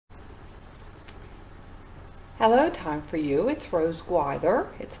Hello, time for you. It's Rose Gwyther.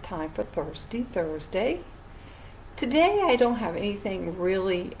 It's time for Thirsty Thursday. Today I don't have anything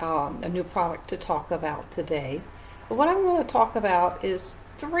really, a new product to talk about today. But what I'm going to talk about is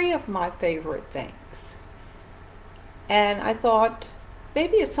three of my favorite things. And I thought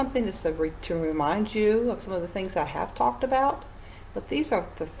maybe it's something to remind you of some of the things I have talked about. But these are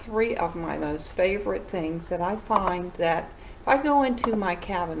the three of my most favorite things that I find that if I go into my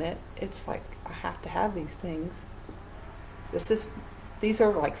cabinet, it's like I have to have these things. These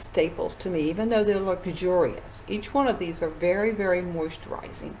are like staples to me, even though they're luxurious. Each one of these are very, very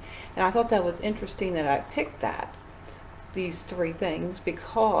moisturizing. And I thought that was interesting that I picked these three things,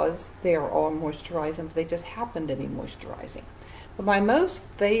 because they are all moisturizing, but they just happen to be moisturizing. But my most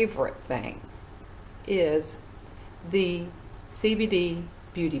favorite thing is the CBD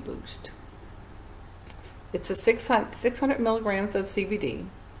Beauty Boost. It's a 600 milligrams of CBD.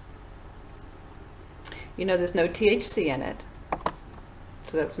 You know, there's no THC in it,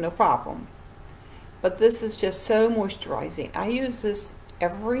 so that's no problem. But this is just so moisturizing. I use this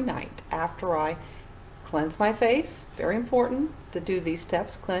every night after I cleanse my face. Very important to do these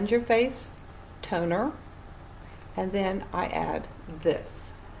steps. Cleanse your face, toner, and then I add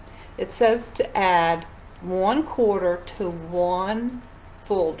this. It says to add 1/4 to 1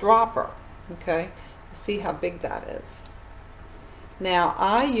 full dropper. Okay, see how big that is. Now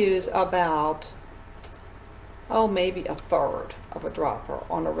I use about maybe 1/3 of a dropper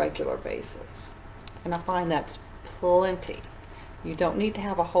on a regular basis, and I find that's plenty. You don't need to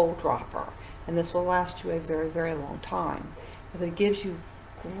have a whole dropper, and this will last you a very, very long time. But it gives you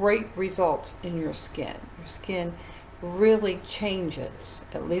great results in your skin. Your skin really changes,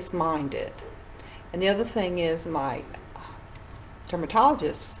 at least mine did. And the other thing is, my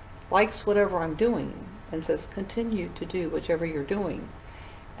dermatologist likes whatever I'm doing and says continue to do whichever you're doing,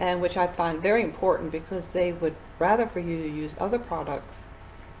 and which I find very important, because they would rather for you to use other products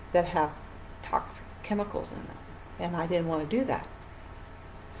that have toxic chemicals in them, and I didn't want to do that.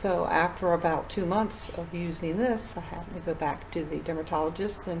 So after about 2 months of using this, I had to go back to the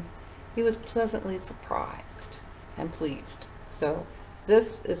dermatologist, and he was pleasantly surprised and pleased. So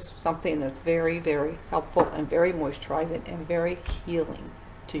this is something that's very, very helpful and very moisturizing and very healing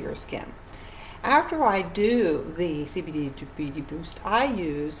to your skin. After I do the CBD Beauty Boost, I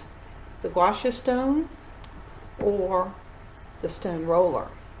use the Gua Sha Stone or the Stone Roller.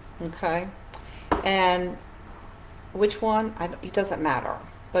 Okay, and which one, it doesn't matter,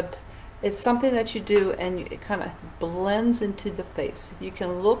 but it's something that you do, and it kind of blends into the face. You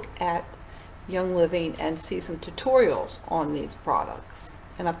can look at Young Living and see some tutorials on these products,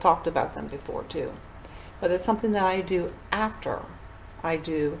 and I've talked about them before too. But it's something that I do after I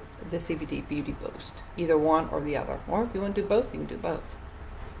do the CBD Beauty Boost, either one or the other, or if you want to do both, you can do both.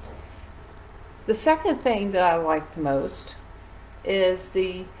 The second thing that I like the most is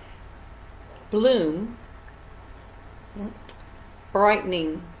the Bloom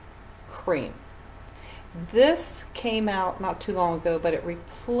Brightening Cream. This came out not too long ago, but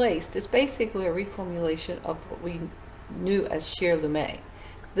it's basically a reformulation of what we knew as Shea Lume.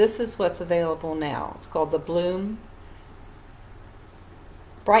 This is what's available now. It's called the Bloom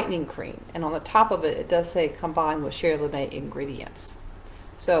Brightening Cream, and on the top of it, it does say combined with Shea Lume ingredients.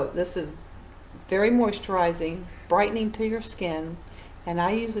 So this is very moisturizing, brightening to your skin, and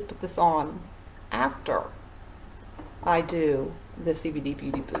I usually put this on after I do the CBD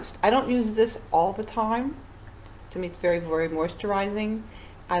Beauty Boost. I don't use this all the time. To me, it's very, very moisturizing.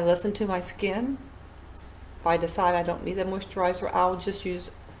 I listen to my skin. If I decide I don't need a moisturizer, I'll just use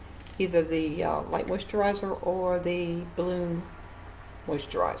either the light moisturizer or the Bloom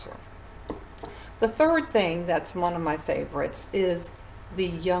moisturizer. The third thing that's one of my favorites is the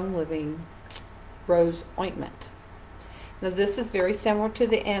Young Living Rose Ointment. Now this is very similar to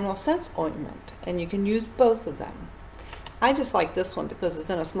the Animal Sense Ointment, and you can use both of them. I just like this one because it's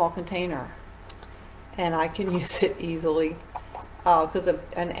in a small container, and I can use it easily, because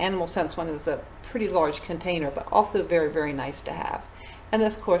an Animal Sense one is a pretty large container, but also very, very nice to have. And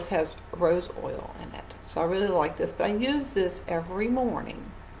this, of course, has rose oil in it. So I really like this, but I use this every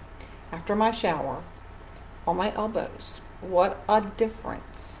morning after my shower on my elbows. What a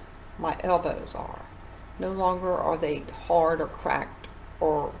difference my elbows are. No longer are they hard or cracked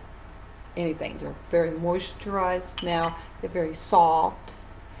or anything. They're very moisturized now. They're very soft.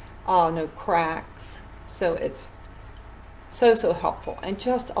 No cracks. So it's so helpful. And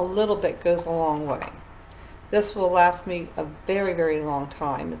just a little bit goes a long way. This will last me a very, very long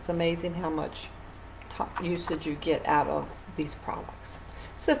time. It's amazing how much usage you get out of these products.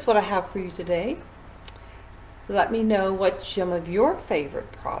 So that's what I have for you today. Let me know what some of your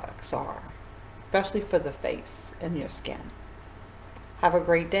favorite products are. especially for the face and your skin. Have a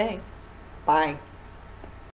great day. Bye.